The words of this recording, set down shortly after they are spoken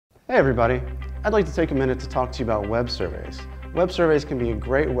Hey everybody, I'd like to take a minute to talk to you about web surveys. Web surveys can be a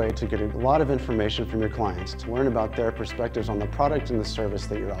great way to get a lot of information from your clients to learn about their perspectives on the product and the service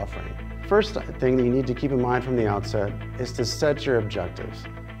that you're offering. First thing that you need to keep in mind from the outset is to set your objectives.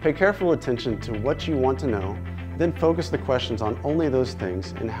 Pay careful attention to what you want to know, then focus the questions on only those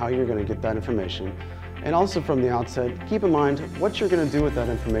things and how you're going to get that information. And also from the outset, keep in mind what you're going to do with that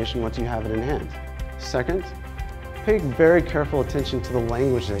information once you have it in hand. Second, pay very careful attention to the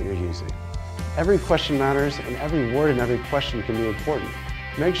language that you're using. Every question matters, and every word in every question can be important.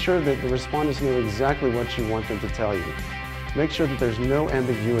 Make sure that the respondents know exactly what you want them to tell you. Make sure that there's no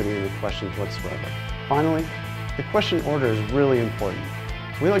ambiguity in the questions whatsoever. Finally, the question order is really important.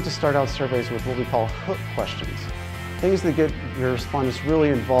 We like to start out surveys with what we call hook questions. Things that get your respondents really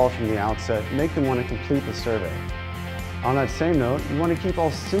involved from the outset, make them want to complete the survey. On that same note, you want to keep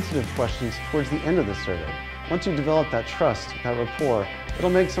all sensitive questions towards the end of the survey. Once you develop that trust, that rapport, it'll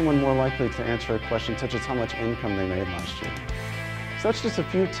make someone more likely to answer a question such as how much income they made last year. So that's just a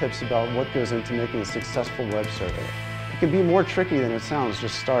few tips about what goes into making a successful web survey. It can be more tricky than it sounds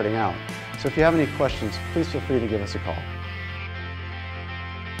just starting out. So if you have any questions, please feel free to give us a call.